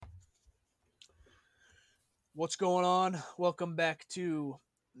What's going on? Welcome back to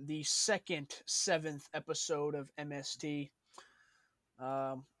the second seventh episode of MST.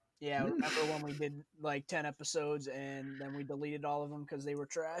 Um, yeah, remember when we did like 10 episodes and then we deleted all of them because they were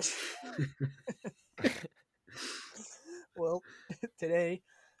trash? Well, today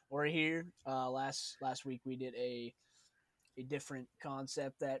we're here. Last week we did a different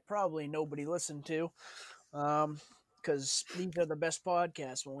concept that probably nobody listened to, because these are the best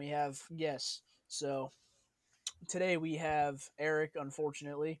podcasts when we have guests. So today we have Eric,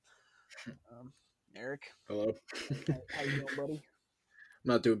 unfortunately. Um, Eric, Hello. how you doing, buddy?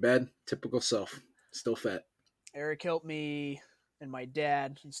 Not doing bad. Typical self. Still fat. Eric helped me and my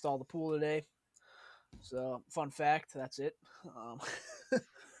dad install the pool today. So, fun fact, that's it. Um,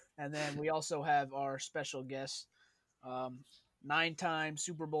 and then we also have our special guest, um, 9-time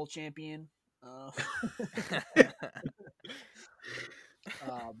Super Bowl champion. Uh,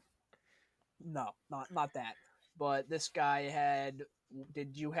 um, no, not that. But this guy had.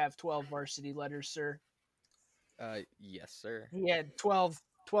 Did you have 12 varsity letters, sir? Yes, sir. He had 12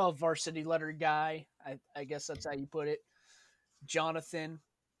 varsity letter guy. I guess that's how you put it. Jonathan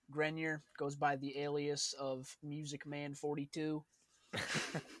Grenier goes by the alias of Music Man 42.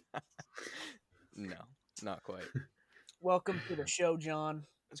 No, not quite. Welcome to the show, John.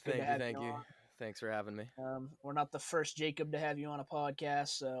 It's good to have Thank you. you. Thanks for having me. We're not the first Jacob to have you on a podcast,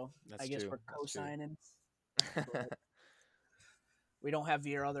 so That's I guess true. we're That's true. co-signing. We don't have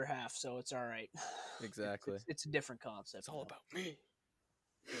your other half, so it's all right. Exactly. It's a different concept. It's all about me.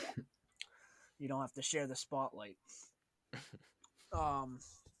 Yeah. You don't have to share the spotlight.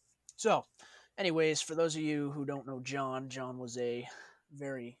 So, anyways, for those of you who don't know John was a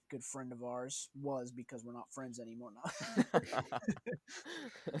very good friend of ours. Was, because we're not friends anymore now.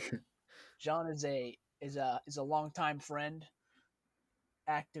 John is a longtime friend,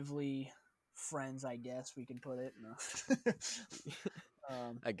 actively friends, I guess we can put it. No.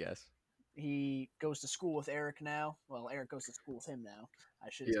 I guess. He goes to school with Eric now. Well, Eric goes to school with him now, I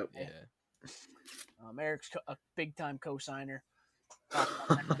should Yep. say. Yeah. Eric's a big-time co-signer.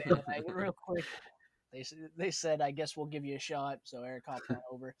 Real quick, they said, I guess we'll give you a shot, so Eric hopped on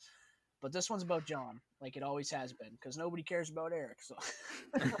over. But this one's about John, like it always has been, because nobody cares about Eric. So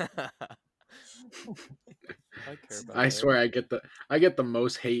I care about I Eric. swear I get the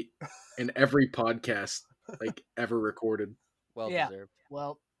most hate in every podcast like ever recorded. Well yeah. deserved.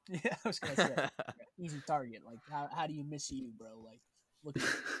 Well, yeah, I was gonna say easy target. Like, how do you miss you, bro? Like, look at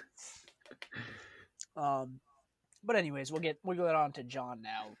you. But anyways, we'll get on to John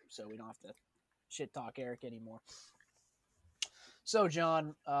now, so we don't have to shit talk Eric anymore. So,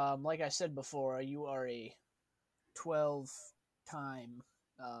 John, like I said before, you are a 12-time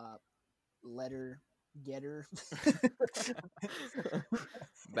letter getter.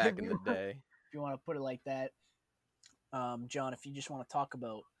 Back in the day. If you want to put it like that. John, if you just want to talk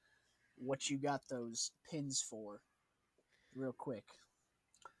about what you got those pins for real quick.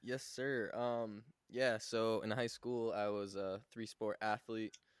 Yes, sir. Yeah, so in high school I was a 3-sport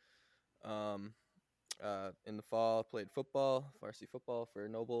athlete. In the fall played football, varsity football for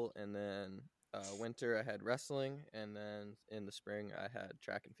Noble, and then winter I had wrestling, and then in the spring I had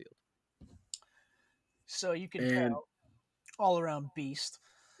track and field. So you can tell, all around beast.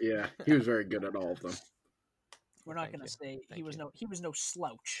 Yeah, he was very good at all of them. We're not going to say he was no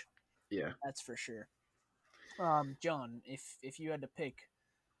slouch. Yeah, that's for sure. John, if you had to pick,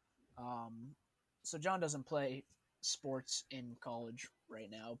 so John doesn't play sports in college right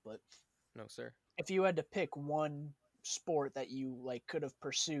now, but no, sir. If you had to pick one sport that you like could have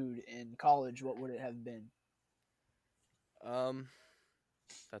pursued in college, what would it have been?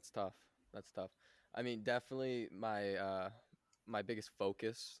 That's tough. I mean, definitely my biggest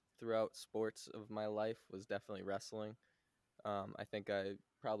focus throughout sports of my life was definitely wrestling. I think I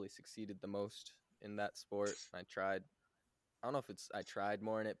probably succeeded the most in that sport. I don't know if I tried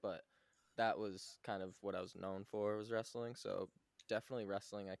more in it, but that was kind of what I was known for, was wrestling. So definitely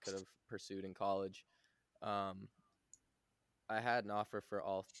wrestling I could have pursued in college. I had an offer for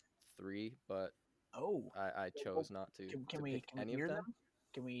all three, but I chose not to. Can we any hear of them?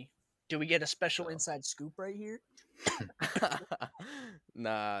 Do we get a special inside scoop right here?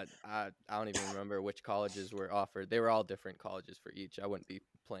 Nah, I don't even remember which colleges were offered. They were all different colleges for each. I wouldn't be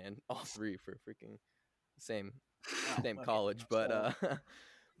playing all three for freaking same college, but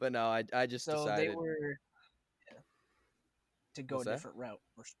but no, I just decided they were to go a different route.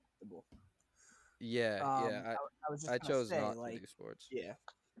 Respectable. Yeah, I chose not to do sports. Yeah.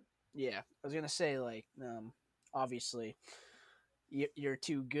 I was gonna say, like, obviously, you're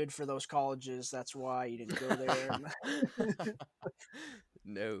too good for those colleges. That's why you didn't go there.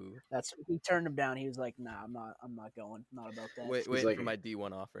 No. He turned him down. He was like, "Nah, I'm not going. Not about that." He's Waiting like, for my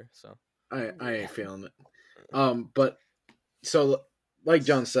D1 offer. So I Yeah. ain't feeling it. But so like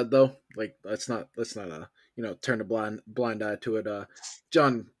John said though, like let's not turn a blind eye to it.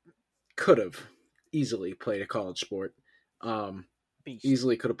 John could have easily played a college sport. Um, Beast.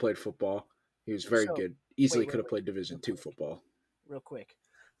 easily could have played football. He was very So good. Easily wait, could have played real Division II quick, football. real quick.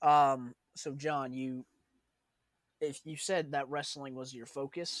 So John, if you said that wrestling was your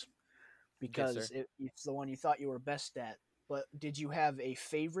focus yes, sir. because it's the one you thought you were best at, but did you have a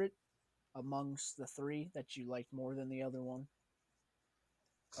favorite amongst the three that you liked more than the other one?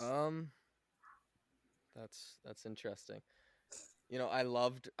 Um, that's interesting. I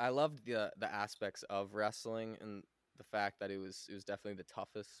loved the aspects of wrestling and the fact that it was definitely the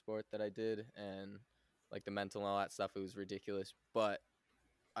toughest sport that I did, and like the mental and all that stuff. It was ridiculous, but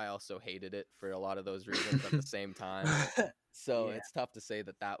I also hated it for a lot of those reasons at the same time. So Yeah, it's tough to say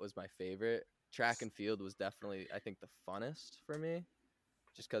that that was my favorite. Track and field was definitely, I think, the funnest for me,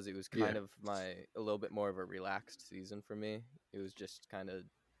 just because it was Yeah, kind of a little bit more of a relaxed season for me. It was just kind of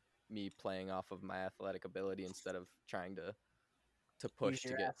me playing off of my athletic ability instead of trying to push use to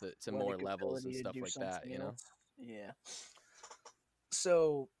your get to more athletic levels and ability to stuff do like that. something You know. else. Yeah.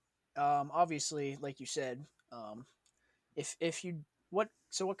 So, obviously, like you said, um, if you what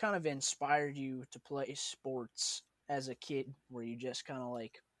kind of inspired you to play sports as a kid? Were you just kind of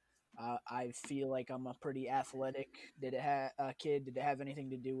like, I feel like I'm a pretty athletic? Did it have a kid? Did it have anything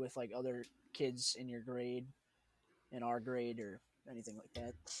to do with like other kids in your grade, in our grade, or anything like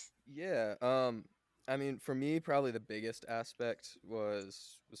that? Yeah. I mean, for me, probably the biggest aspect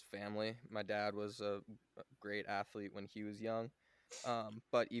was family. My dad was a great athlete when he was young,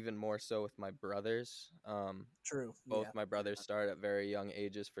 but even more so with my brothers. True. Both Yeah. my brothers started at very young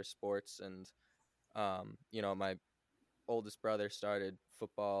ages for sports, and my oldest brother started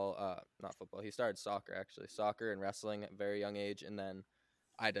football. Not football. He started soccer actually, soccer and wrestling at a very young age, and then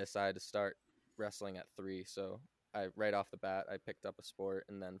I decided to start wrestling at 3. So I right off the bat I picked up a sport,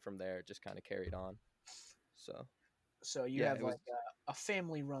 and then from there it just kind of carried on. So So you yeah, have it was. like a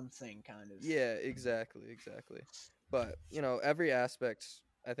family run thing, kind of. Yeah, exactly. But every aspect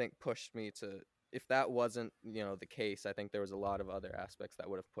I think pushed me to. If that wasn't the case, I think there was a lot of other aspects that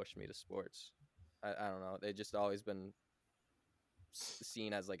would have pushed me to sports. I don't know. They just always been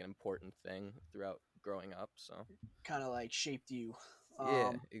seen as like an important thing throughout growing up. So Kind of like shaped you. yeah,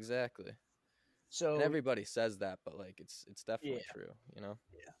 Um, exactly. And so everybody says that, but like it's yeah, definitely true.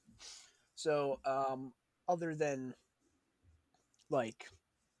 yeah. So other than like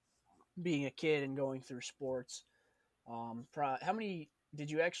being a kid and going through sports, how many did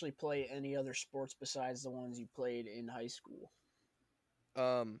you actually play any other sports besides the ones you played in high school?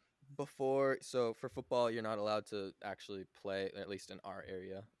 Um, before, so for football, you're not allowed to actually play, at least in our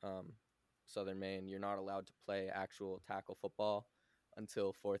area, Southern Maine. You're not allowed to play actual tackle football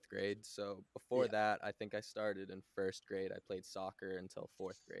until fourth grade. So before Yeah, that, I think I started in first grade. I played soccer until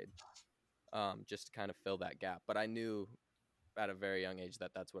fourth grade, just to kind of fill that gap. But I knew at a very young age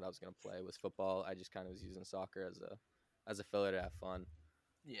that that's what I was going to play was football. I just kind of was using soccer as a filler to have fun.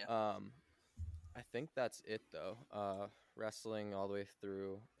 yeah. Um, I think that's it though. Wrestling all the way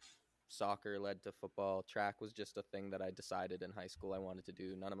through. Soccer led to football. Track was just a thing that I decided in high school I wanted to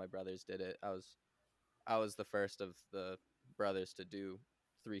do. None of my brothers did it. I was the first of the brothers to do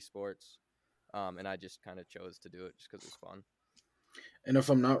 3 sports, and I just kind of chose to do it just because it was fun. and if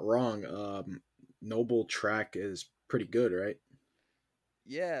I'm not wrong, Noble track is pretty good, right?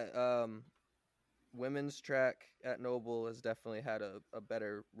 Yeah, women's track at Noble has definitely had a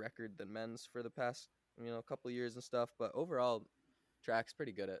better record than men's for the past couple of years and stuff. But overall, track's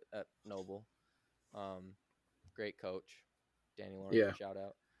pretty good at Noble. Um, Great coach, Danny Lawrence, Yeah. shout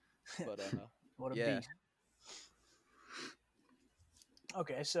out. But What a yeah, beast.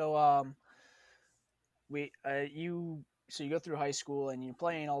 Okay, so we you so you go through high school and you're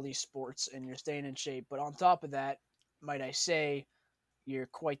playing all these sports and you're staying in shape, but on top of that, might I say, you're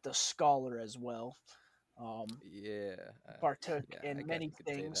quite the scholar as well. yeah, Partook yeah. I in guess many you could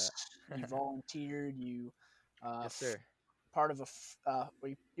say things. You that. volunteered. You Yes, sir. part of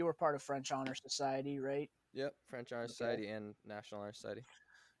you were part of French Honor Society, right? Yep, French Honor Okay. Society and National Honor Society.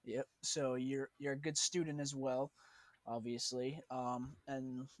 Yep. So you're a good student as well, obviously.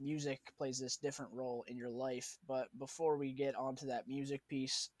 And music plays this different role in your life. But before we get onto that music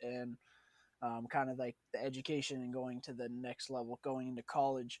piece and kind of like the education and going to the next level, going into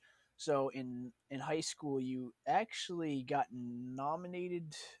college. So in high school, you actually got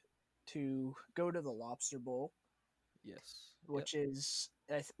nominated to go to the Lobster Bowl, Yes. Yep. which is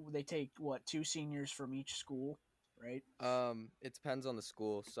they take what two seniors from each school. right? It depends on the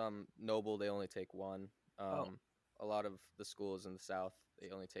school. Some Noble they only take one. Oh, A lot of the schools in the South they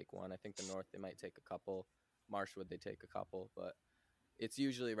only take one. I think the North they might take a couple. Marshwood they take a couple, but it's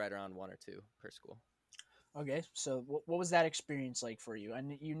usually right around one or two per school. okay. So what was that experience like for you?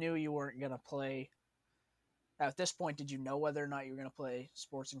 And you knew you weren't gonna play. At this point, did you know whether or not you were gonna play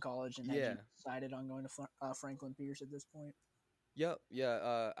sports in college, and had you Yeah. decided on going to Franklin Pierce at this point? Yep.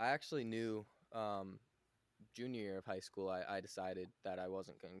 Yeah. I actually knew junior year of high school, I decided that I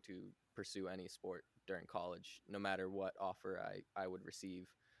wasn't going to pursue any sport during college, no matter what offer I would receive.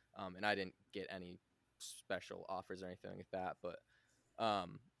 And I didn't get any special offers or anything like that. But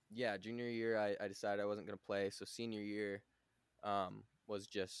yeah, junior year, I decided I wasn't going to play. So senior year was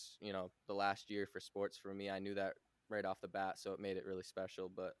just, the last year for sports for me. I knew that right off the bat, so it made it really special.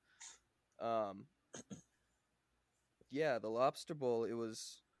 But um, yeah, the Lobster Bowl, it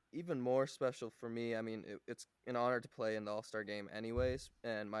was even more special for me. I mean, it's an honor to play in the All-Star game anyways,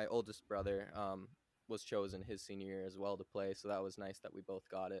 and my oldest brother was chosen his senior year as well to play, so that was nice that we both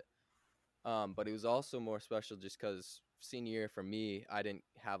got it. But it was also more special just because senior year for me, I didn't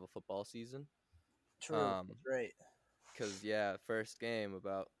have a football season. True, Um, that's right. because yeah, first game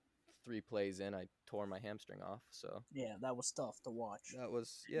about 3 plays in, I tore my hamstring off, so Yeah, that was tough to watch. that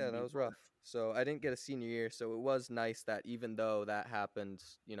was rough. So I didn't get a senior year, so it was nice that even though that happened,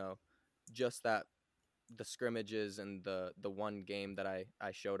 just that the scrimmages and the one game that I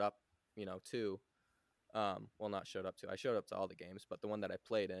showed up, to, well, not showed up to, I showed up to all the games, but the one that I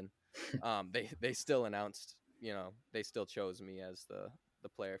played in, they still announced, they still chose me as the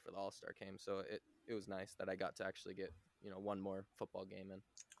player for the All-Star game. So it was nice that I got to actually get, one more football game in.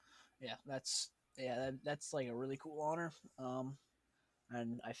 That's like a really cool honor.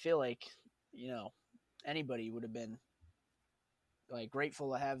 And I feel like you know anybody would have been like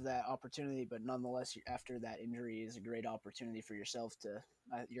grateful to have that opportunity, but nonetheless, after that injury, is a great opportunity for yourself to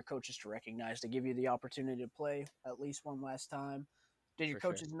your coaches to recognize, to give you the opportunity to play at least one last time. Did your For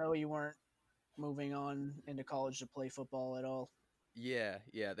sure. coaches know you weren't moving on into college to play football at all? Yeah,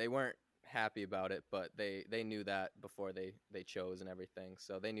 they weren't happy about it, but they knew that before they chose and everything,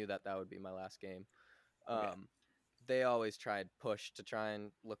 so they knew that that would be my last game. Okay. They always tried push to try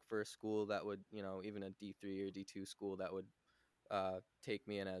and look for a school that would, even a D3 or D2 school that would take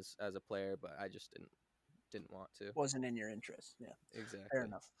me in as a player, but I just didn't want to. Wasn't in your interest. Yeah, fair Exactly.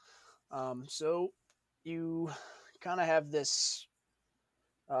 enough. So you kind of have this,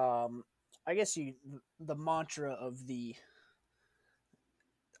 um, I guess the mantra of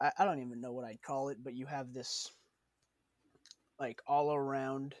I don't even know what I'd call it, but you have this like all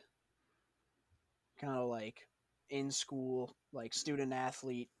around kind of like in school, like student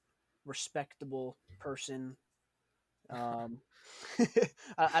athlete, respectable person. Um,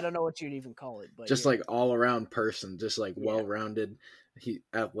 I don't know what you'd even call it, but Just yeah, like all around person, just like yeah, well rounded, he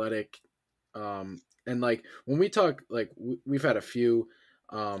athletic, and like when we talk, like we've had a few,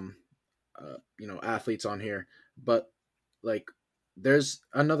 um, athletes on here, but like there's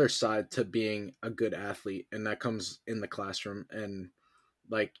another side to being a good athlete, and that comes in the classroom, and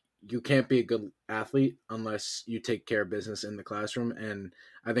like you can't be a good athlete unless you take care of business in the classroom. And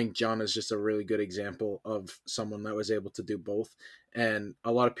I think John is just a really good example of someone that was able to do both. And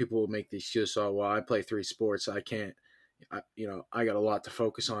a lot of people will make the excuse, oh well, I play three sports, I can't, I got a lot to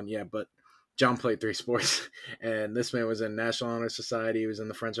focus on. Yeah, but John played three sports and this man was in National Honor Society, he was in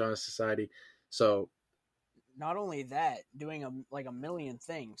the French Honor Society. So not only that, doing like a million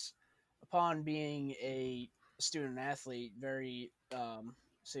things. Upon being a student athlete, very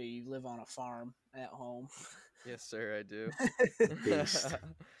so you live on a farm at home. Yes, sir, I do. beast.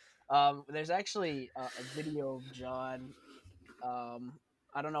 There's actually a video of John. Um,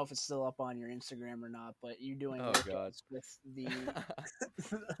 I don't know if it's still up on your Instagram or not, but you doing Oh God. workouts with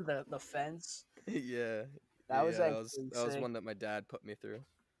the the fence. Yeah, That was that was actually that was sick. one that my dad put me through.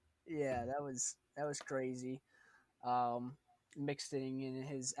 Yeah, that was crazy. Um, Mixing in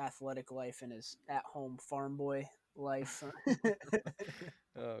his athletic life and his at-home farm boy life.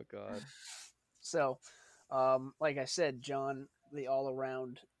 Oh God. So, like I said, John, the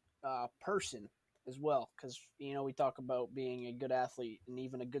all-around person as well, because we talk about being a good athlete and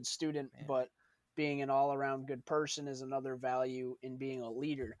even a good student, Man. but being an all-around good person is another value in being a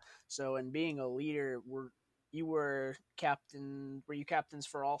leader. So, in being a leader, you were captain? Were you captains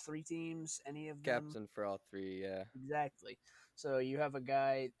for all three teams? Any of them? Captain for all three, yeah. Exactly. So you have a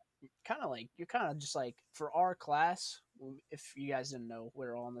guy kind of like you're kind of just like for our class. If you guys didn't know,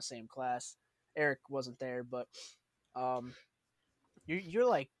 we're all in the same class. Eric wasn't there, but um, you're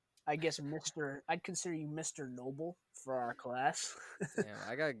like I guess Mister. I'd consider you Mister Noble for our class. Damn,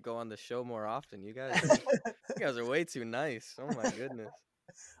 I gotta go on the show more often. You guys are way too nice. Oh my goodness.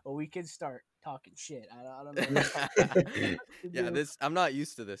 Well, we can start talking shit. I don't know what to Yeah, do I'm not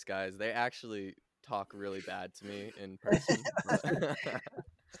used to this, guys. They actually talk really bad to me in person.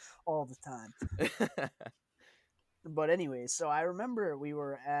 all the time. But anyways, so I remember we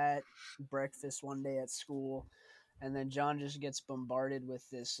were at breakfast one day at school, and then John just gets bombarded with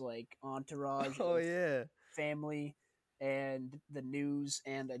this like entourage Oh of yeah. family and the news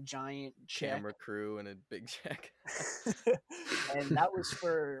and a giant check. Camera crew and a big check. And that was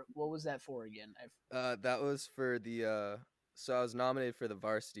for, what was that for again? That was for the so I was nominated for the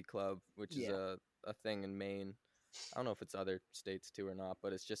varsity club, which is Yeah. a thing in Maine. I don't know if it's other states too or not,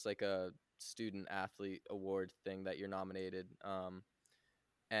 but it's just like a student athlete award thing that you're nominated.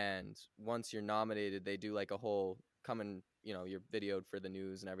 And once you're nominated, they do like a whole come and you're videoed for the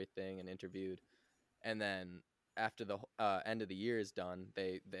news and everything and interviewed. And then after the end of the year is done,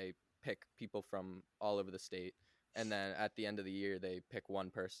 they pick people from all over the state, and then at the end of the year they pick one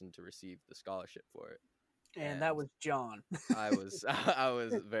person to receive the scholarship for it. And that was John. I was I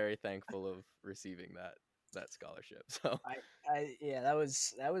was very thankful of receiving that scholarship. So Yeah, that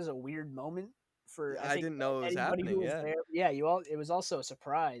was a weird moment for, I I think, didn't know it was anybody who happening. was Yeah, there. Yeah, it was also a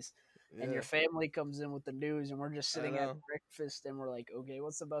surprise. And yeah, your family comes in with the news, and we're just I sitting at know. breakfast, and we're like, okay,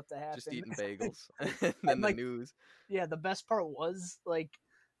 what's about to happen? Just eating bagels, and And then the like, news. yeah, the best part was like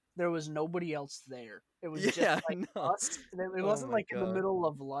there was nobody else there. It was just Yeah, I like know. us. It Oh wasn't my like in the god. middle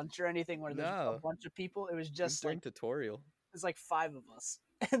of lunch or anything where there's a No, bunch of people. It was it was just during like tutorial. there's like five of us,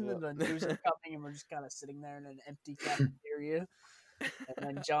 and then the news are Yep. coming, and we're just kind of sitting there in an empty cafeteria. And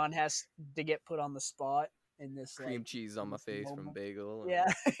then John has to get put on the spot in this Cream like cheese on in my this face from moment. bagel. Yeah,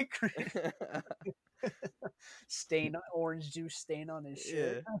 stain, orange juice stain on his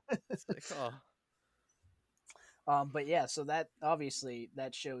shirt. Yeah. It's like, oh, But yeah, so that obviously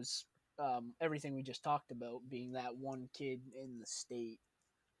that shows everything we just talked about, being that one kid in the state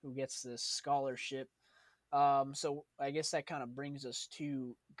who gets this scholarship. So I guess that kind of brings us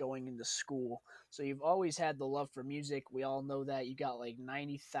to going into school. So you've always had the love for music. We all know that you got like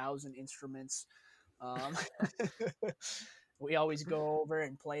 90,000 instruments. Um, we always go over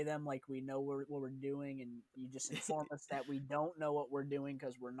and play them like we know what we're doing, and you just inform us that we don't know what we're doing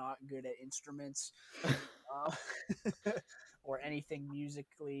because we're not good at instruments or anything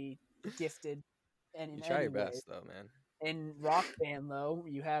musically gifted. And you in try any your way, best though, man. in Rock Band though,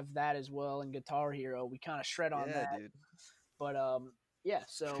 you have that as well. And Guitar Hero, we kind of shred on Yeah, that. dude. But yeah.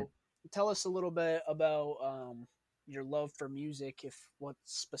 So tell us a little bit about your love for music. If what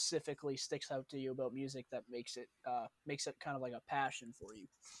specifically sticks out to you about music that makes it kind of like a passion for you.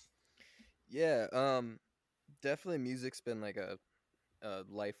 Yeah, definitely music's been like a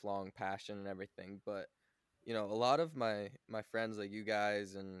lifelong passion and everything, but a lot of my friends like you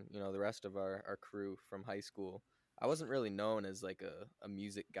guys and the rest of our crew from high school, I wasn't really known as like a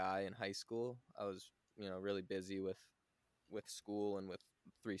music guy in high school. I was really busy with school and with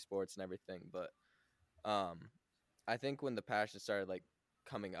three sports and everything, but um I think when the passion started like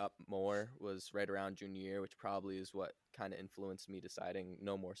coming up more was right around junior year, which probably is what kind of influenced me deciding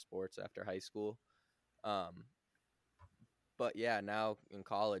no more sports after high school. um but yeah, now in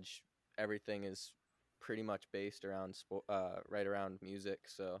college, everything is pretty much based around right around music.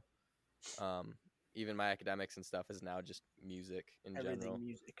 So um, even my academics and stuff is now just music in Everything general.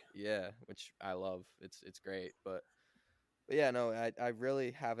 music. Yeah, which I love. It's great, but yeah, no, I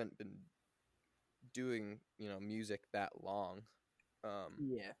really haven't been doing music that long, um,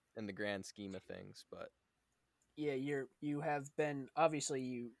 Yeah. in the grand scheme of things. But Yeah, you have been, obviously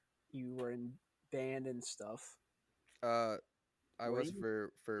you were in band and stuff. uh, I Were was you?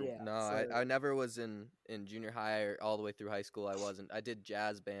 for Yeah, no, for I never was in junior high or all the way through high school. I wasn't. I did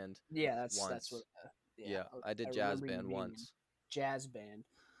jazz band yeah, that's what once. yeah, Yeah, I I did jazz remember you band being in once. jazz band.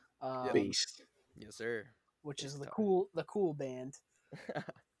 Yep. Beast. Yes, sir. Which Big is guitar. the cool band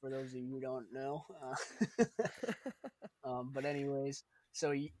for those of you who don't know. But anyways,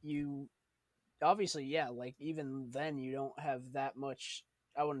 so you obviously, yeah, like even then you don't have that much,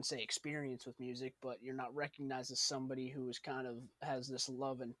 I wouldn't say experience with music, but you're not recognized as somebody who is kind of has this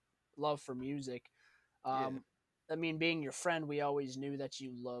love for music. Yeah. um I mean, being your friend, we always knew that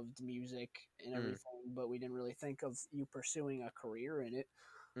you loved music and Mm, everything, but we didn't really think of you pursuing a career in it.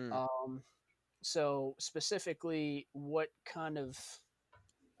 mm. um so specifically, what kind of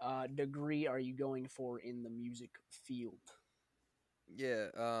degree are you going for in the music field? Yeah.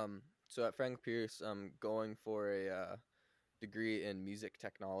 So at Frank Pierce, I'm going for a degree in music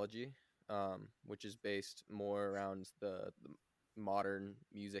technology, which is based more around the modern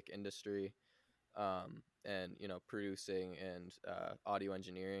music industry, and producing and audio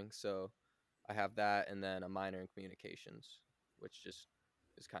engineering. So I have that, and then a minor in communications, which just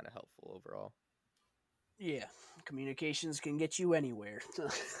is kind of helpful overall. Yeah, communications can get you anywhere.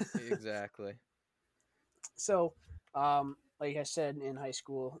 Exactly. So, like I said in high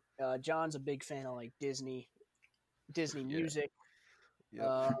school, John's a big fan of like Disney Yeah. music.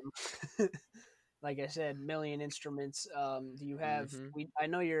 Yep. Um, like I said, million instruments. Do you have? Mhm. I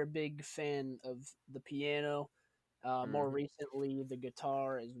know you're a big fan of the piano. More Mhm. recently, the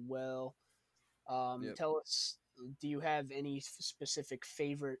guitar as well. Yep. Tell us, do you have any specific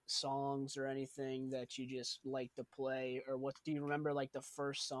favorite songs or anything that you just like to play, or what do you remember like the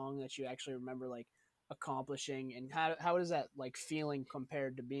first song that you actually remember like accomplishing, and how does that like feeling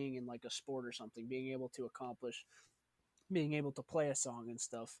compared to being in like a sport or something, being able to accomplish, being able to play a song and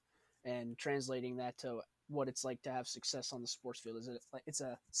stuff, and translating that to what it's like to have success on the sports field? Is it like it's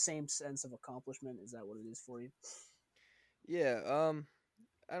a same sense of accomplishment? Is that what it is for you? Yeah.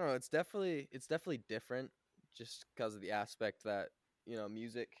 I don't know. It's definitely different, just because of the aspect that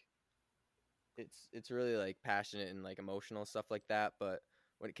music. It's really like passionate and like emotional stuff like that. But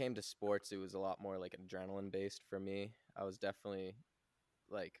when it came to sports, it was a lot more like adrenaline based for me. I was definitely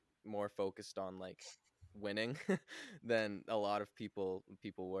like more focused on like winning than a lot of people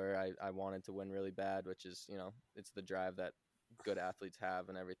were. I wanted to win really bad, which is it's the drive that good athletes have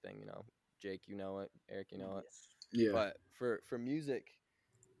and everything. Jake, you know it. Eric, you know it. Yes. Yeah. But for music,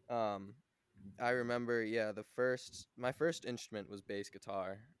 um, I remember, yeah, my first instrument was bass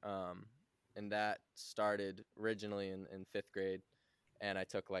guitar, and that started originally in fifth grade, and I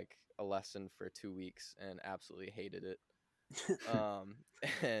took like a lesson for 2 weeks and absolutely hated it. Um,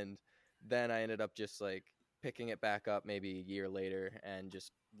 and then I ended up just like picking it back up maybe a year later and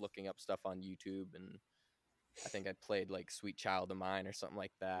just looking up stuff on YouTube, and I think I played like "Sweet Child of Mine" or something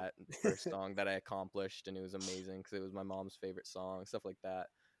like that, first song that I accomplished, and it was amazing because it was my mom's favorite song, stuff like that.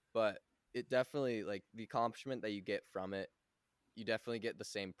 But it definitely, like, the accomplishment that you get from it, you definitely get the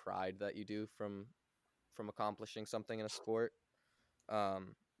same pride that you do from accomplishing something in a sport.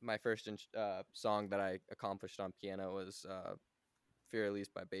 My first song that I accomplished on piano was "Fear Elise"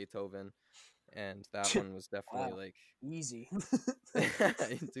 by Beethoven, and that one was definitely Wow, like easy.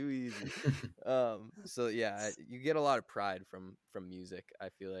 too easy. So yeah, you get a lot of pride from music. I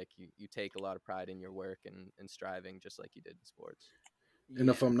feel like you take a lot of pride in your work and striving, just like you did in sports. And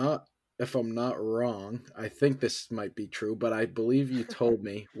Yeah. if I'm not wrong, I think this might be true, but I believe you told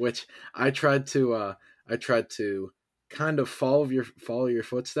me, which I tried to kind of follow your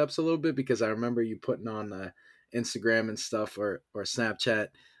footsteps a little bit, because I remember you putting on Instagram and stuff, or Snapchat.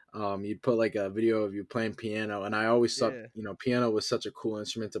 You'd put like a video of you playing piano, and I always thought, Yeah. piano was such a cool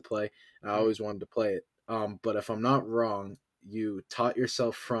instrument to play. I Mm. always wanted to play it. But if I'm not wrong, you taught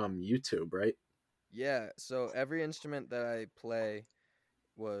yourself from YouTube, right? Yeah. So every instrument that I play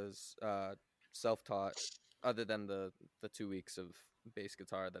was self-taught, other than the 2 weeks of bass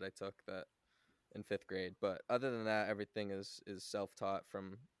guitar that I took that in fifth grade. But other than that, everything is self-taught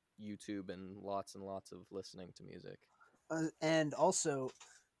from YouTube and lots of listening to music. And also,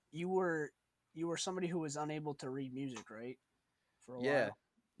 you were you were somebody who was unable to read music, right? For a Yeah. while.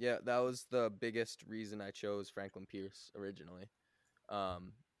 Yeah, that was the biggest reason I chose Franklin Pierce originally.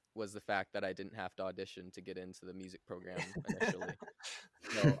 Um, was the fact that I didn't have to audition to get into the music program initially.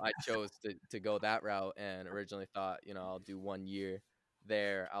 So I chose to go that route, and originally thought, I'll do 1 year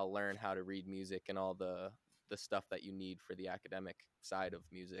there. I'll learn how to read music and all the stuff that you need for the academic side of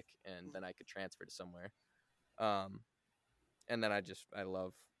music, and then I could transfer to somewhere. Um, and then I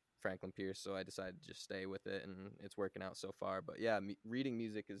love Franklin Pierce, so I decided to just stay with it, and it's working out so far. But yeah, reading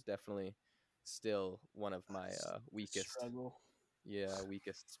music is definitely still one of my weakest, Struggle.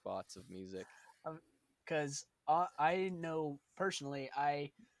 weakest spots of music. Because I know personally,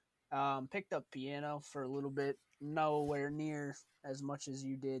 I picked up piano for a little bit, nowhere near as much as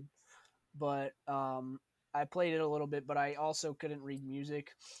you did, but I played it a little bit, but I also couldn't read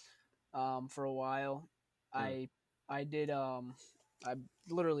music for a while. Mm, I I did I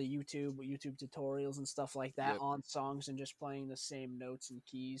literally YouTube tutorials and stuff like that yep. on songs and just playing the same notes and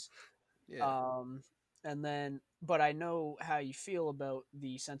keys. Yeah. Um, and then, but I know how you feel about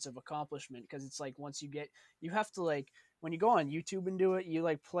the sense of accomplishment, because it's like once you get, you have to like, when you go on YouTube and do it, you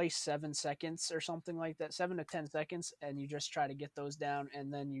like play 7 seconds or something like that, 7 to 10 seconds, and you just try to get those down,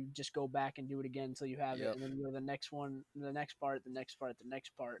 and then you just go back and do it again until you have it, Yep. and then you go to the next one, the next part, the next part, the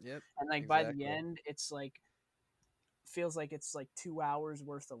next part, Yep. and like by the Exactly. end, it's like feels like it's like 2 hours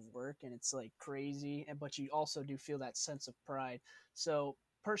worth of work, and it's like crazy, and but you also do feel that sense of pride. So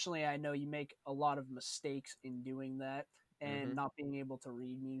personally, I know you make a lot of mistakes in doing that, and Mhm. not being able to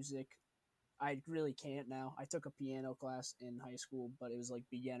read music. I really can't now. I took a piano class in high school, but it was like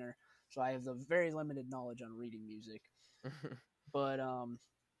beginner, so I have the very limited knowledge on reading music. But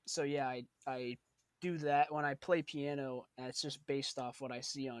so yeah, I do that when I play piano, and it's just based off what I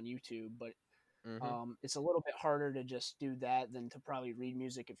see on YouTube. But Mhm. it's a little bit harder to just do that than to probably read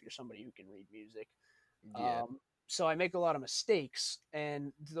music if you're somebody who can read music. Yeah. So I make a lot of mistakes,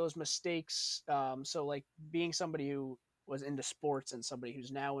 and those mistakes. So like being somebody who was into sports and somebody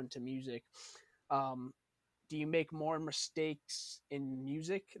who's now into music, um, do you make more mistakes in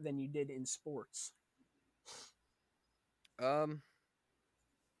music than you did in sports? Um,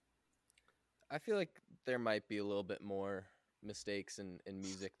 I feel like there might be a little bit more mistakes in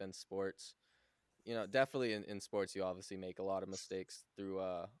music than sports. You know, definitely in sports, you obviously make a lot of mistakes through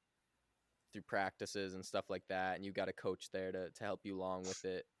practices and stuff like that, and you got a coach there to help you along with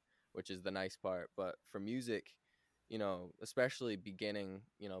it, which is the nice part. But for music, you know, especially beginner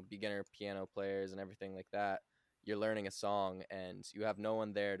piano players and everything like that, you're learning a song and you have no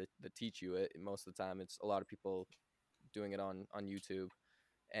one there to teach you it. Most of the time, it's a lot of people doing it on YouTube,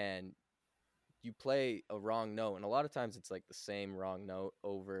 and you play a wrong note, and a lot of times it's like the same wrong note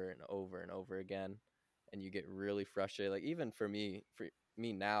over and over and over again, and you get really frustrated. Like even for me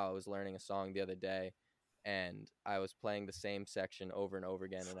now, I was learning a song the other day, and I was playing the same section over and over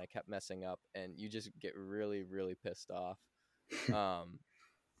again, and I kept messing up, and you just get really really pissed off. Um,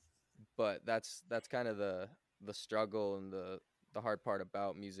 but that's kind of the struggle and the hard part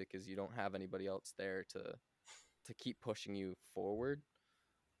about music is you don't have anybody else there to keep pushing you forward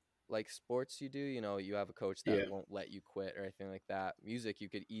like sports. You have a coach that Yeah. won't let you quit or anything like that. Music, you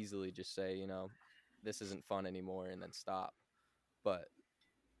could easily just say, this isn't fun anymore and then stop. But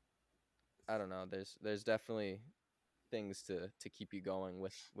I don't know, there's definitely things to keep you going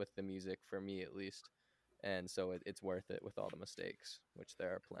with the music, for me at least. And so it's worth it with all the mistakes, which there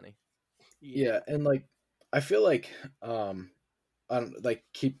are plenty. Yeah, Yeah, and like I feel like I don't like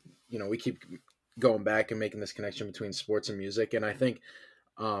keep we keep going back and making this connection between sports and music, and I think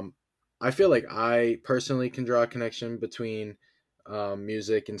um I feel like I personally can draw a connection between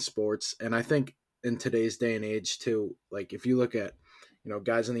music and sports, and I think in today's day and age too, like if you look at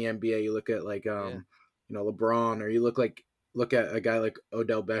guys in the NBA, you look at like Yeah. LeBron, or you look at a guy like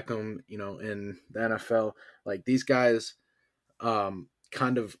Odell Beckham, in the NFL, like these guys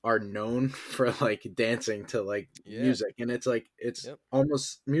kind of are known for like dancing to like Yeah. music, and it's like it's Yep.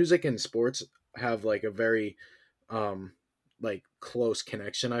 almost music and sports have like a very um like close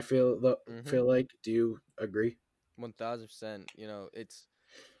connection. I Mm-hmm. feel like, do you agree? 1000%. It's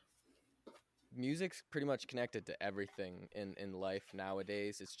music's pretty much connected to everything in life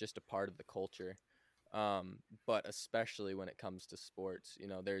nowadays. It's just a part of the culture. But especially when it comes to sports,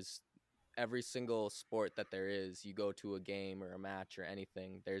 there's every single sport that there is. You go to a game or a match or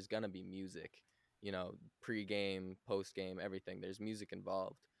anything, there's gonna be music. Pre-game, post-game, everything. There's music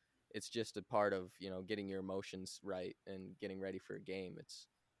involved. It's just a part of getting your emotions right and getting ready for a game. It's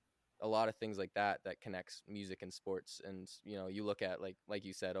a lot of things like that connects music and sports. And you look at like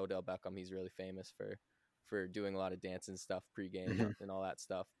you said, Odell Beckham, he's really famous for doing a lot of dance and stuff pregame Hmm. and all that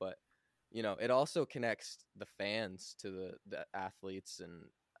stuff. But it also connects the fans to the athletes. And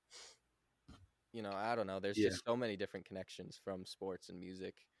I don't know, there's Yeah. just so many different connections from sports and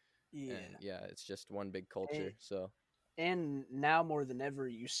music. And yeah. yeah, it's just one big culture. And, So and now more than ever,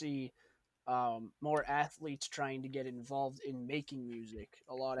 you see more athletes trying to get involved in making music.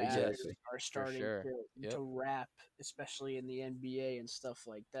 A lot of athletes Exactly. are for starting sure. to Yep. rap, especially in the NBA and stuff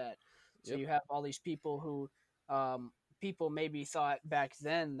like that. So Yep. you have all these people who people maybe thought back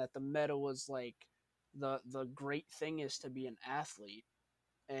then that the meta was like the great thing is to be an athlete,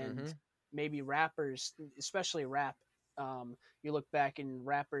 and Mm-hmm. maybe rappers, especially rap. You look back and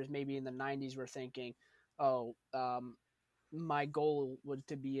rappers maybe in the '90s were thinking, "Oh, my goal was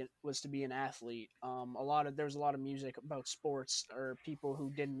to be an athlete." There's a lot of music about sports or people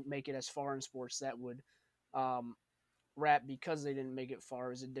who didn't make it as far in sports that would um, rap because they didn't make it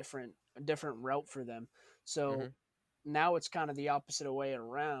far as a different route for them. Mm-hmm. So now it's kind of the opposite way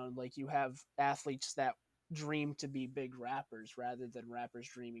around. Like you have athletes that dream to be big rappers rather than rappers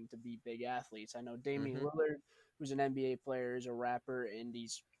dreaming to be big athletes. I know Damian Mm-hmm. Lillard, who's an NBA player, is a rapper and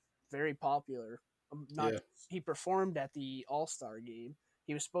he's very popular. Not Yeah. He performed at the All Star game.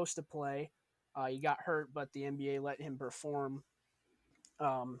 He was supposed to play. He got hurt, but the NBA let him perform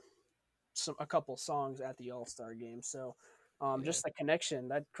um, a couple songs at the All Star game. So Yeah. just the connection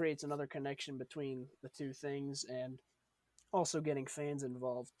that creates another connection between the two things, and also getting fans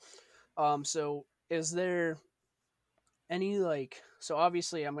involved. So is there any like so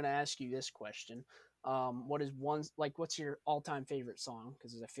obviously I'm going to ask you this question. What is one like? What's your all-time favorite song?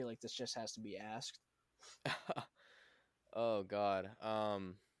 Because I feel like this just has to be asked. Oh God.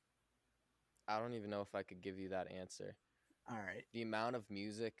 I don't even know if I could give you that answer. All right. The amount of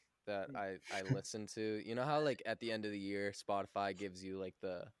music that I listen to, you know how like at the end of the year Spotify gives you like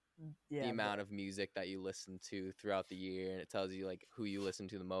the Yeah. amount of music that you listen to throughout the year, and it tells you like who you listen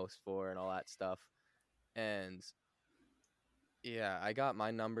to the most for and all that stuff. And yeah, I got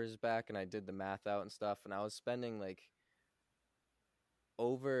my numbers back and I did the math out and stuff, and I was spending like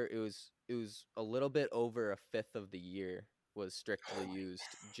over it was a little bit over a fifth of the year was strictly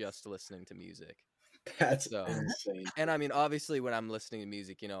used just listening to music. That's So, insane. and I mean, obviously, when I'm listening to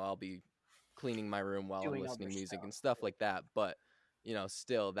music, I'll be cleaning my room while I'm Doing other listening to music stuff. and stuff like that. But,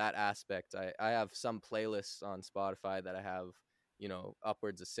 still that aspect, I have some playlists on Spotify that I have,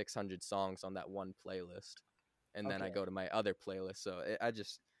 upwards of 600 songs on that one playlist. And then I Okay. go to my other playlist. So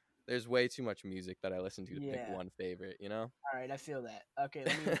there's way too much music that I listen to pick Yeah. one favorite, All right. I feel that. Okay.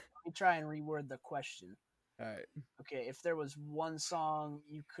 Let me try and reword the question. All right. Okay. If there was one song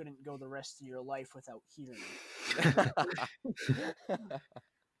you couldn't go the rest of your life without hearing,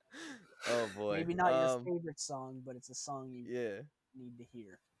 Oh boy. maybe not your favorite song, but it's a song you Yeah. need to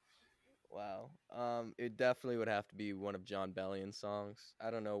hear. Wow. It definitely would have to be one of John Bellion's songs.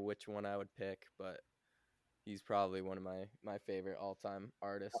 I don't know which one I would pick, but he's probably one of my favorite all-time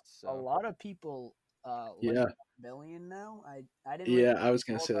artists. A So lot of people like Yeah, Billion now. I didn't really yeah, I was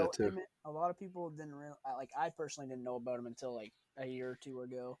gonna know say that about too. him. A lot of people didn't really like. I personally didn't know about him until like a year or two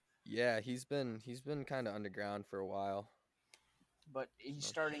ago. yeah, he's been kind of underground for a while. But he's So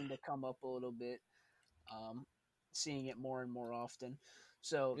starting to come up a little bit. Um, Seeing it more and more often.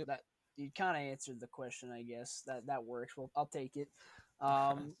 So yep. that you kind of answered the question, I guess. That works. Well, I'll take it.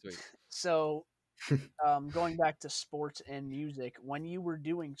 Um, Sweet. so going back to sports and music, when you were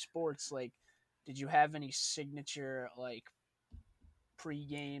doing sports, like, did you have any signature like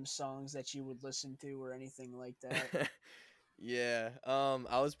pre-game songs that you would listen to or anything like that? Yeah.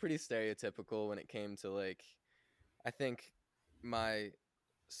 I was pretty stereotypical when it came to like I think my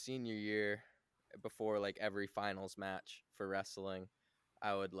senior year before like every finals match for wrestling,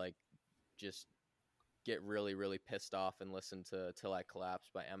 I would like just get really really pissed off and listen to Till I Collapse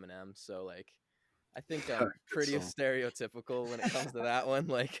by Eminem. So like I think I'm Good pretty song. stereotypical when it comes to that one.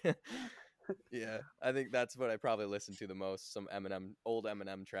 Like yeah, I think that's what I probably listen to the most, some Eminem, old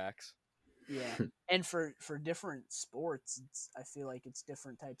Eminem tracks. Yeah, and for different sports, I feel like it's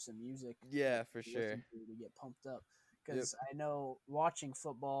different types of music that Yeah, for you listen sure. to get pumped up. Yep. Because I know watching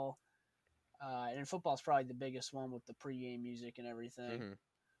football, and football's probably the biggest one with the pregame music and everything. Mhm.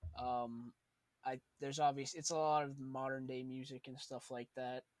 Um, there's obvious it's a lot of modern day music and stuff like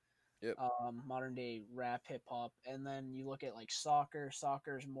that. Yep. Modern day rap, hip hop, and then you look at like soccer.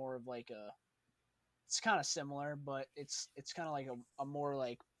 Soccer is more of like a it's kind of similar, but it's kind of like a more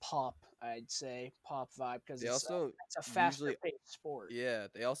like pop, I'd say, pop vibe because They also it's a faster usually paced sport. yeah,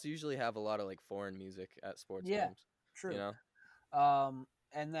 they also usually have a lot of like foreign music at sports Yeah, games, you true. know?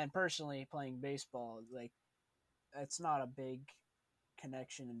 And then personally playing baseball, like it's not a big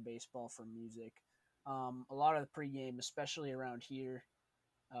connection in baseball for music. A lot of the pregame, especially around here,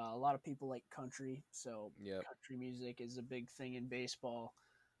 a lot of people like country, so Yep. country music is a big thing in baseball.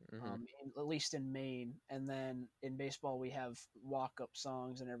 Mhm. At least in Maine. And then in baseball, we have walk up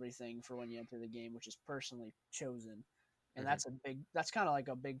songs and everything for when you enter the game, which is personally chosen. And Mhm. that's kind of like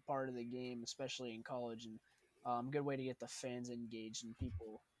a big part of the game, especially in college, and good way to get the fans engaged and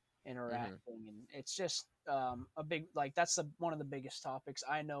people Mhm. interacting. And it's just a big, like, one of the biggest topics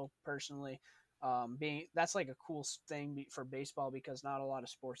I know personally. That's like a cool thing for baseball because not a lot of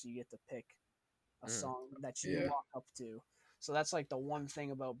sports you get to pick a Mhm. song that you Yeah, walk up to. So that's like the one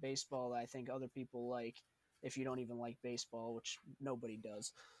thing about baseball that I think other people like if you don't even like baseball, which nobody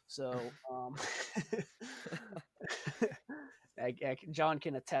does. So John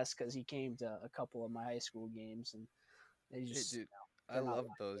can attest because he came to a couple of my high school games and they Hey, just dude, I they're not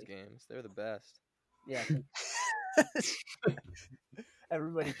love those like games. They're the best. yeah.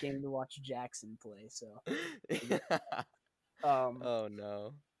 Everybody came to watch Jackson play, so um, Oh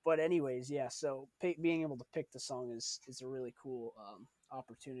no. but anyways, yeah. So being able to pick the song is a really cool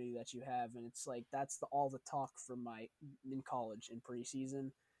opportunity that you have, and it's like that's all the talk from my in college in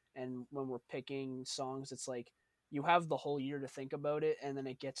preseason, and when we're picking songs, it's like you have the whole year to think about it, and then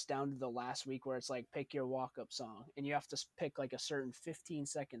it gets down to the last week where it's like pick your walk up song, and you have to pick like a certain 15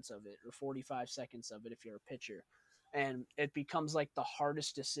 seconds of it or 45 seconds of it if you're a pitcher, and it becomes like the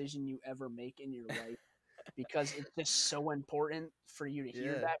hardest decision you ever make in your life because it's just so important for you to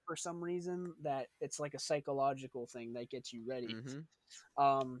hear Yeah. that for some reason that it's like a psychological thing that gets you ready. Mhm.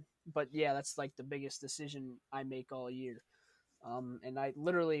 but yeah, that's like the biggest decision I make all year. And I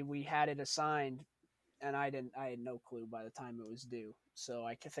literally we had it assigned, and I had no clue by the time it was due. So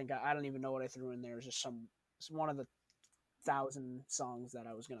I can think I don't even know what I threw in there. It was just one of the 1,000 songs that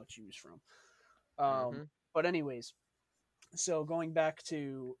I was gonna choose from. Mm-hmm. But anyways, so going back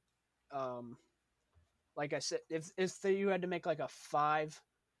to, um, like I said, if you had to make like a five,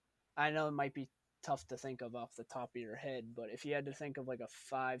 I know it might be tough to think of off the top of your head, but if you had to think of like a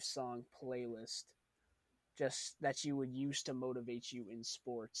 5 song playlist just that you would use to motivate you in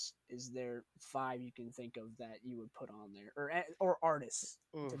sports, is there 5 you can think of that you would put on there, or artists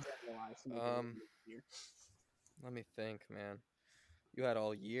to Oof. generalize to make it a little bit easier? Let me think, man. You had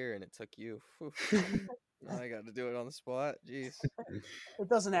all year and it took you. Whew. Now I got to do it on the spot. Jeez. It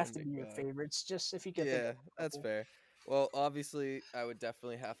doesn't Oh have to my be your god. favorites, just if you can think of Yeah, a that's couple. fair. Well, obviously, I would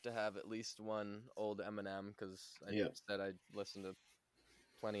definitely have to have at least one old Eminem because I Yep. said I listened to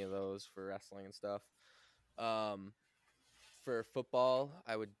plenty of those for wrestling and stuff. Um, for football,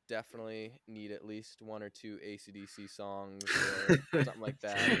 I would definitely need at least one or two AC/DC songs or something like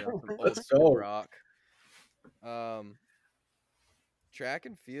that. You know, some old Let's school go. rock. Um, track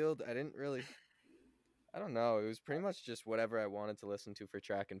and field, I didn't really. I don't know. It was pretty much just whatever I wanted to listen to for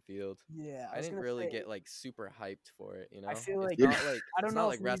track and field. Yeah, I I was didn't gonna really say. get like super hyped for it, you I know? feel It's like Yeah. not like I it's don't not know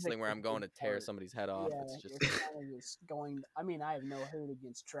if like music's wrestling where a I'm big going to tear part. somebody's head off. Yeah, It's just you're kind of just going. I mean, I have no hate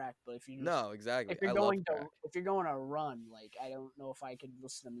against track, but no, if exactly. you're I love going track. to if you're going to run, like I don't know if I could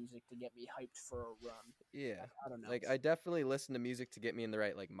listen to music to get me hyped for a run. Yeah. I don't know. Like I definitely listen to music to get me in the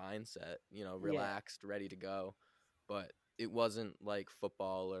right like mindset, you know, Yeah, relaxed, ready to go. But it wasn't like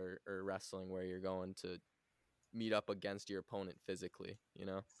football or wrestling where you're going to meet up against your opponent physically, you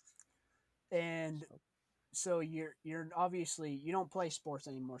know? and So, so you're obviously you don't play sports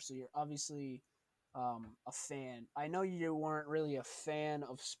anymore, so you're obviously a fan. I know you weren't really a fan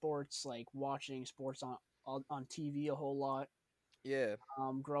of sports, like watching sports on TV a whole lot, yeah.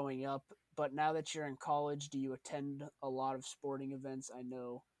 growing up. But now that you're in college, do you attend a lot of sporting events? I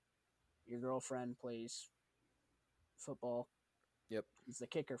know your girlfriend plays football. Yep. He's the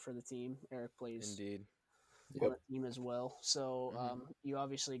kicker for the team. Eric plays Indeed. on Yep. the team as well. So Mhm. you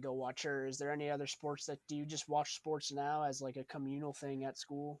obviously go watch her. Is there any other sports that do you just watch sports now as like a communal thing at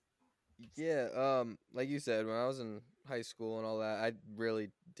school? Yeah, like you said, when I was in high school and all that, I really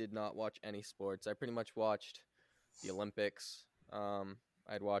did not watch any sports. I pretty much watched the Olympics.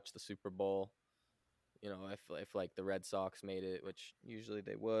 I'd watch the Super Bowl. You know, if like the Red Sox made it, which usually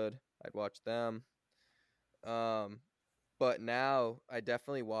they would, I'd watch them. Um, but now I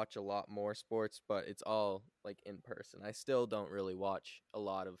definitely watch a lot more sports, but it's all like in person. I still don't really watch a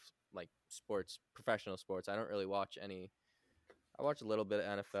lot of like sports, professional sports. I don't really watch any. I watch a little bit of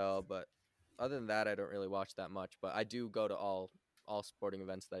NFL, but other than that, I don't really watch that much. But I do go to all sporting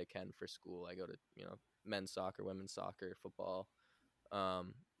events that I can for school. I go to men's soccer, women's soccer, football.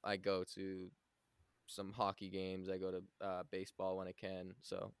 I go to some hockey games. I go to baseball when I can.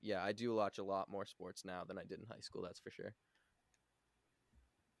 So yeah, I do watch a lot more sports now than I did in high school. That's for sure.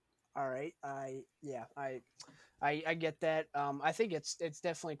 All right, I get that. I think it's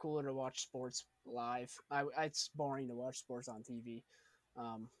definitely cooler to watch sports live. It's boring to watch sports on TV.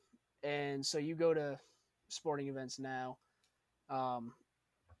 Um, and so you go to sporting events now. Um,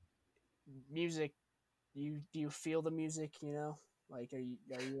 music, do you feel the music? You know, like are you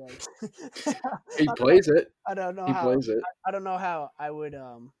like? He plays it. I don't know He how plays it. I don't know how I would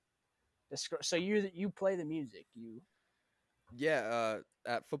describe. So you play the music. You Yeah,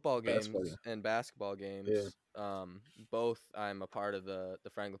 at football Basketball. games and basketball Yeah. games, both I'm a part of the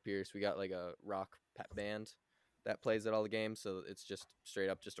Franklin Pierce. We got like a rock pep band that plays at all the games, so it's just straight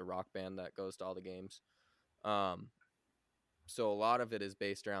up just a rock band that goes to all the games. Um, so a lot of it is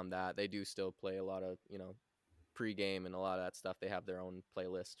based around that. They do still play a lot of pregame and a lot of that stuff. They have their own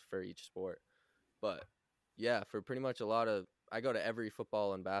playlist for each sport, but yeah, for pretty much a lot of I go to every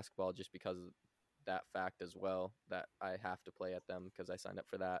football and basketball just because of that fact as well that I have to play at them because I signed up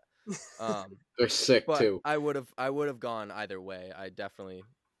for that. Um, They're sick but too. I would have gone either way. I definitely,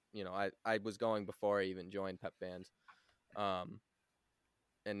 I was going before I even joined pep band. Um,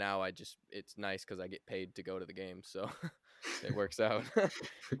 and now it's nice because I get paid to go to the game, so it works out.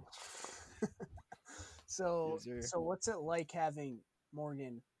 so Yes, sir. so what's it like having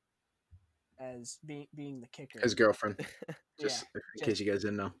Morgan as being the kicker? His girlfriend. Yeah, Just in just case you guys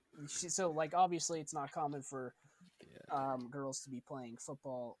didn't know. so like obviously it's not common for Yeah, girls to be playing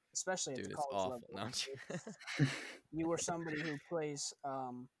football, especially at the dude, it's college awful. level. No, You were somebody who plays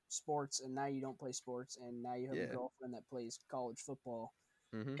sports, and now you don't play sports, and now you have a yeah. girlfriend that plays college football.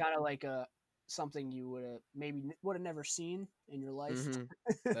 Hmm. Kind of like a something you would have never seen in your life.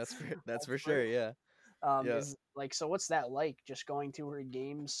 Mm-hmm. That's for sure. Yeah. Yeah. Is like, so what's that like? Just going to her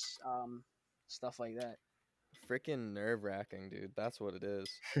games, stuff like that. Freaking nerve-wracking, dude. That's what it is.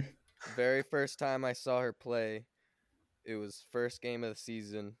 Very first time I saw her play, it was first game of the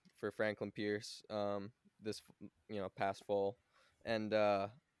season for Franklin Pierce. This past fall, and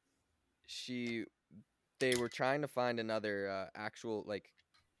she they were trying to find another actual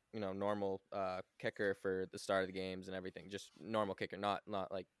normal kicker for the start of the games and everything, just normal kicker, not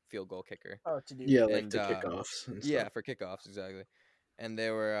like field goal kicker. Oh, to do Yeah, that. like And the kickoffs and yeah, stuff. for kickoffs exactly. And they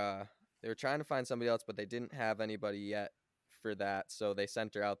were trying to find somebody else, but they didn't have anybody yet for that, so they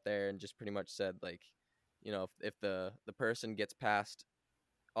sent her out there and just pretty much said, like, if the person gets past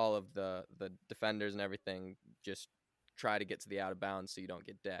all of the defenders and everything, just try to get to the out of bounds so you don't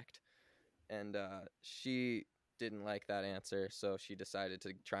get decked. And she didn't like that answer, so she decided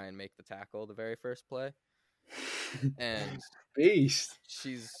to try and make the tackle the very first play. And Beast.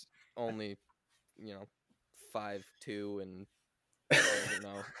 she's only 5'2" and I don't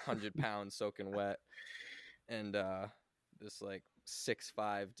know 100 pounds soaking wet, and this like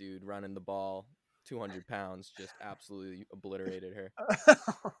 6'5" dude running the ball 200 pounds just absolutely obliterated her.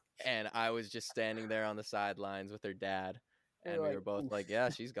 And I was just standing there on the sidelines with her dad, and You're we like, were both "Oof." like, yeah,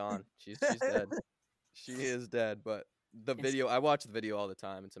 she's gone, she's dead. She is dead. But the video, I watch the video all the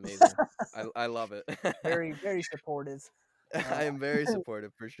time. It's amazing. I love it. Very, very supportive. I am very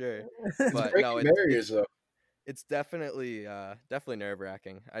supportive for sure. It's But breaking no, barriers though. it's definitely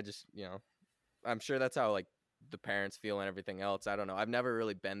nerve-wracking. I just, I'm sure that's how like the parents feel and everything else. I don't know. I've never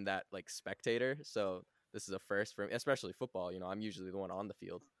really been that like spectator, so this is a first for me, especially football. I'm usually the one on the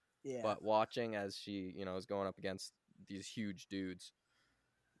field. Yeah. But watching as she, is going up against these huge dudes,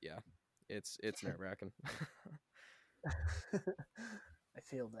 yeah, it's nerve-wracking. I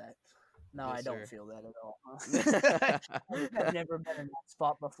feel that. No, Yes, I don't sir. feel that at all. I've never been in that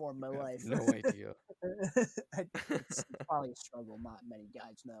spot before in my life. No idea. It's probably a struggle not many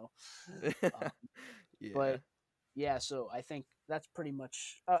guys know. Yeah. But yeah, so I think that's pretty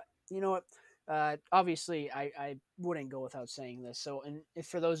much. You know what? Obviously, I wouldn't go without saying this. So, and if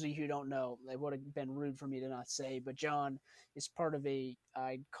for those of you who don't know, it would have been rude for me to not say, but John is part of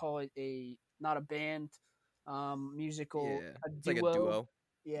I'd call it not a band, musical, Yeah. a It's like a duo. duo.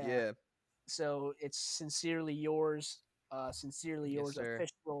 Yeah. Yeah. So it's Sincerely Yours, Sincerely Yes, Yours sir.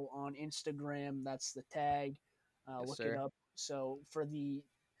 official on Instagram. That's the tag. Yes, Look sir. it up. So for the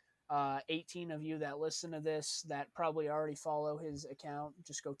 18 of you that listen to this that probably already follow his account,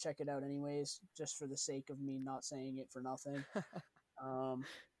 just go check it out anyways, just for the sake of me not saying it for nothing.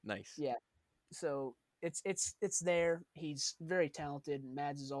 Nice. Yeah, so it's there. He's very talented.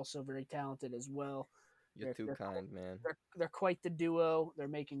 Mads is also very talented as well. You're too kind, man. They're quite the duo. They're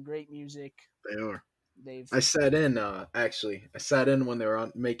making great music. They are. They've I sat in actually. I sat in when they were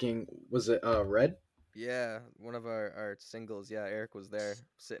on making, was it Red? Yeah, one of our singles. Yeah, Eric was there,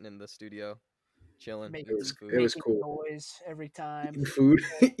 sitting in the studio, chilling, making, eating food. It was making cool. noise every time. Eating food.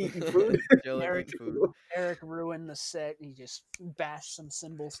 Eating food. Chilling, Eric, eating food. Eric ruined the set. He just bashed some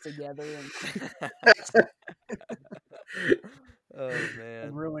cymbals together Oh and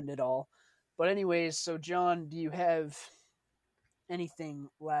man. ruined it all. But anyways, so John, do you have anything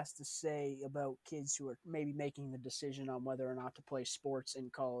last to say about kids who are maybe making the decision on whether or not to play sports in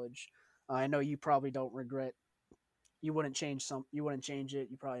college? I know you probably don't regret. You wouldn't change You wouldn't change it.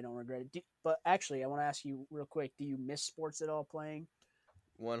 You probably don't regret it. But actually, I want to ask you real quick: do you miss sports at all? Playing?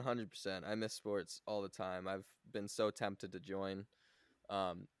 100%. I miss sports all the time. I've been so tempted to join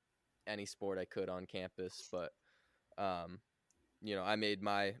um, any sport I could on campus, but um, I made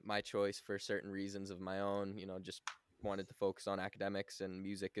my choice for certain reasons of my own. Just wanted to focus on academics, and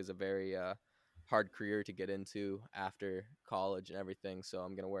music is a very hard career to get into after college and everything. So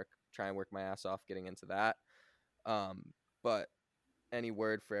I'm gonna try and work my ass off getting into that. But any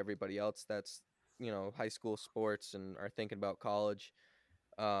word for everybody else that's high school sports and are thinking about college?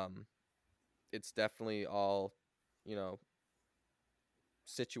 Um, it's definitely all you know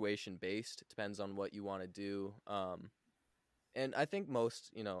situation based. It depends on what you want to do. And I think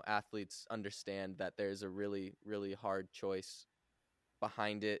most athletes understand that there's a really really hard choice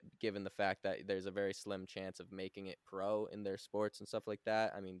behind it, given the fact that there's a very slim chance of making it pro in their sports and stuff like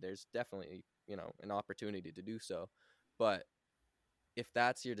that. I mean, there's definitely an opportunity to do so, but if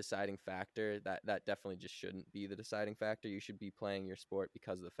that's your deciding factor, that definitely just shouldn't be the deciding factor. You should be playing your sport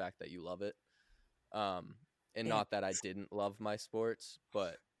because of the fact that you love it. And Yeah. not that I didn't love my sports,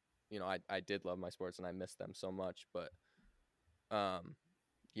 but I did love my sports and I miss them so much. But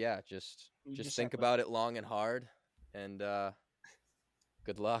yeah, just You just think have to- about it long and hard, and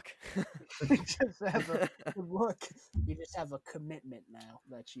Good luck. You just have a good look. You just have a commitment now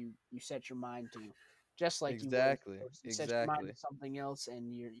that you set your mind to, just like you would. Exactly. You set your mind Exactly. to something else,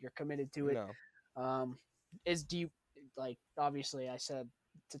 and you're committed to it. No. Um, do you like? Obviously, I said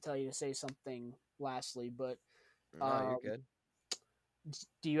to tell you to say something lastly, but No, you're um, good.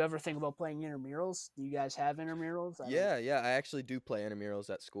 do you ever think about playing intramurals? Do you guys have intramurals? I don't. Yeah, yeah, I actually do play intramurals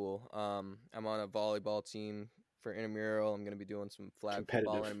at school. I'm on a volleyball team for intramural. I'm gonna be doing some flag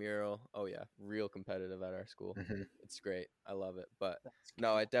football Competitive. intramural. Oh yeah, real competitive at our school. Hmm. It's great. I love it. But That's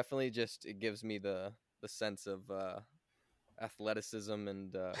no, good. it definitely just it gives me the sense of athleticism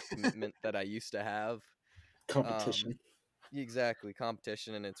and commitment that I used to have. Um, Competition. exactly,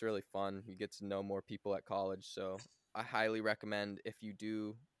 competition, and it's really fun. You get to know more people at college. So I highly recommend if you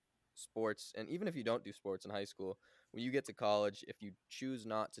do sports, and even if you don't do sports in high school, when you get to college, if you choose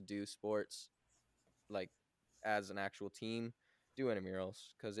not to do sports like as an actual team, do intramurals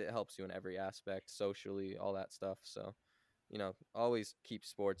because it helps you in every aspect, socially, all that stuff. So always keep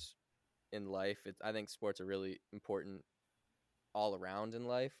sports in life. I think sports are really important all around in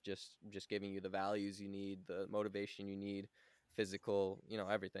life, just giving you the values you need, the motivation you need, physical,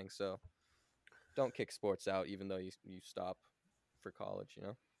 everything. So don't kick sports out even though you stop for college.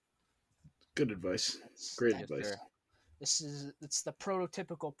 Good advice. That's Great Yes, advice. sir. it's the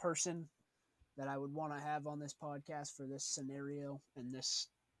prototypical person that I would want to have on this podcast for this scenario and this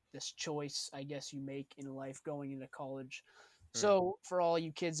choice I guess you make in life going into college. Hmm, So for all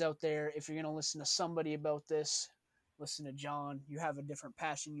you kids out there, if you're going to listen to somebody about this, listen to John. You have a different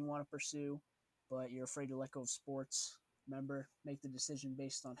passion you want to pursue, but you're afraid to let go of sports. Remember, make the decision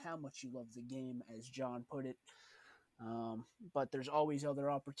based on how much you love the game, as John put it. But there's always other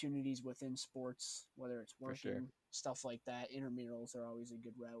opportunities within sports, whether it's for sure. working, stuff like that. Intramurals are always a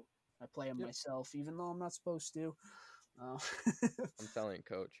good route. I play them Yep. myself, even though I'm not supposed to. Uh, I'm telling you,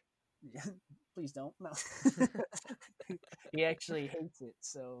 coach. please don't. No. He actually hates it.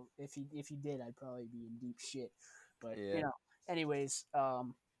 So if he did, I'd probably be in deep shit. But Yeah. anyways,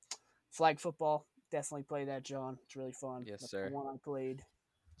 flag football, definitely play that, John. It's really fun. Yes, That's the sir. one I played.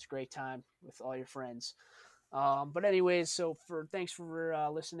 It's a great time with all your friends. But anyways, so thanks for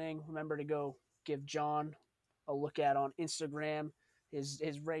listening. Remember to go give John a look at on Instagram.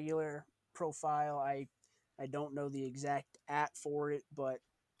 His regular profile. I don't know the exact at for it, but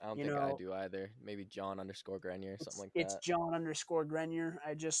I don't you think I know do either. Maybe John underscore Grenier, something like it's that. John underscore Grenier.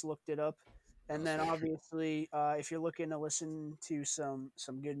 I just looked it up. And then obviously, if you're looking to listen to some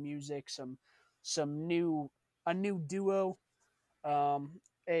good music, some new a new duo, um,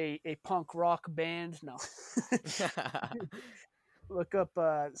 a punk rock band. No, look up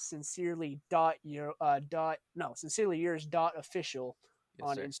sincerely dot your dot no sincerely yours dot official Yes,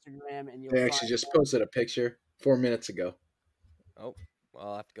 on sir. Instagram, and you'll They find actually just posted a picture 4 minutes ago Oh, well,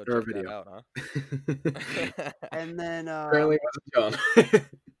 I'll have to go or a check that video. out, huh? and then Apparently, it wasn't John.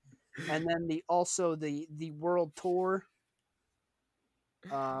 the world tour,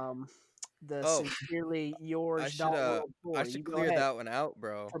 um the Oh, sincerely I yours should dot uh world I tour. You should go clear ahead, that one out,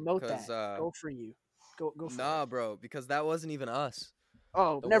 bro. promote Cause that. Go for you. Go for it. nah, bro, because that wasn't even us.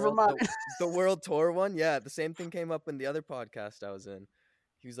 Oh, The never world mind. the world tour one, yeah, the same thing came up in the other podcast I was in.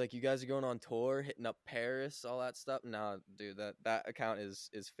 He was like, "You guys are going on tour, hitting up Paris, all that stuff." Nah, dude, that account is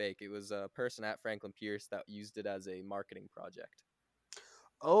fake. It was a person at Franklin Pierce that used it as a marketing project.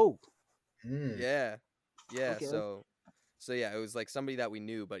 Oh, Hmm. Yeah, yeah. okay. So yeah, it was like somebody that we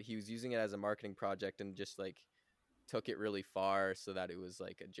knew, but he was using it as a marketing project and just like took it really far so that it was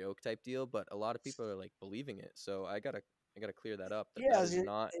like a joke type deal. But a lot of people are like believing it. So I gotta clear that up. That Yeah, that is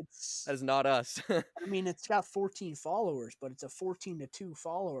not it's. that is not us. I mean, it's got 14 followers, but it's a 14-2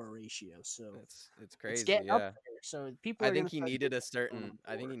 follower ratio, so It's it's crazy. getting up Yeah. there. So people I are gonna think he start needed thinking a about going certain on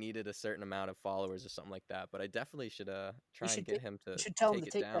I think tour. he needed a certain amount of followers or something like that, but I definitely should You try and should get take. him You to should tell them take to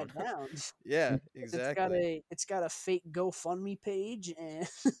it take that down. down. Yeah, It's got exactly. a fake GoFundMe page, and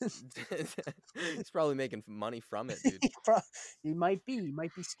He's probably making money from it, dude. you might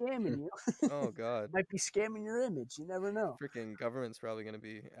be scamming you. Oh god. Might be scamming your image. You never know. Freaking government's probably going to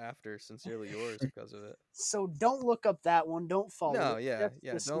be after Sincerely Yours because of it. So don't look up that one. Don't follow No, it. yeah. Just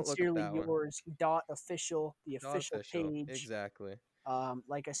Yeah, the don't look up sincerely that one. yours dot official, the Not official official. page. Exactly.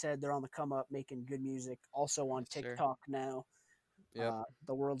 Like I said, they're on the come up, making good music. Also on Yes, sir. TikTok now, Yep.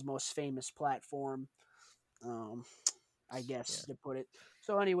 the world's most famous platform. Um, I guess Yeah. to put it.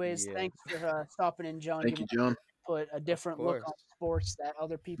 So, anyways, Yeah. thanks for stopping in, John. Thank you, Giving John. put a Of different look on course. sports that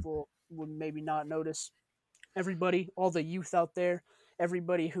other people would maybe not notice. Everybody, all the youth out there,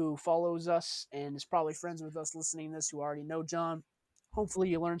 everybody who follows us and is probably friends with us listening to this who already know John. Hopefully,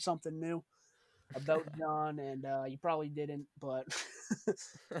 you learned something new. about John, and you probably didn't, but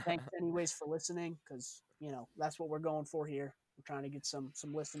thanks anyways for listening, because that's what we're going for here. We're trying to get some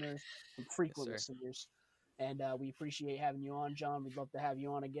listeners, some Yes, frequent sir. listeners, and we appreciate having you on, John. We'd love to have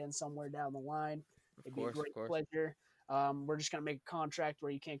you on again somewhere down the line. Of It'd be a course, of great course. pleasure. We're just gonna make a contract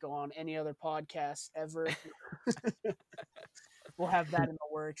where you can't go on any other podcast ever. We'll have that in the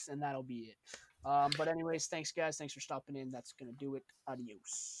works, and that'll be it. But anyways, thanks guys. Thanks for stopping in. That's gonna do it.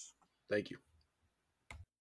 Adios. Thank you.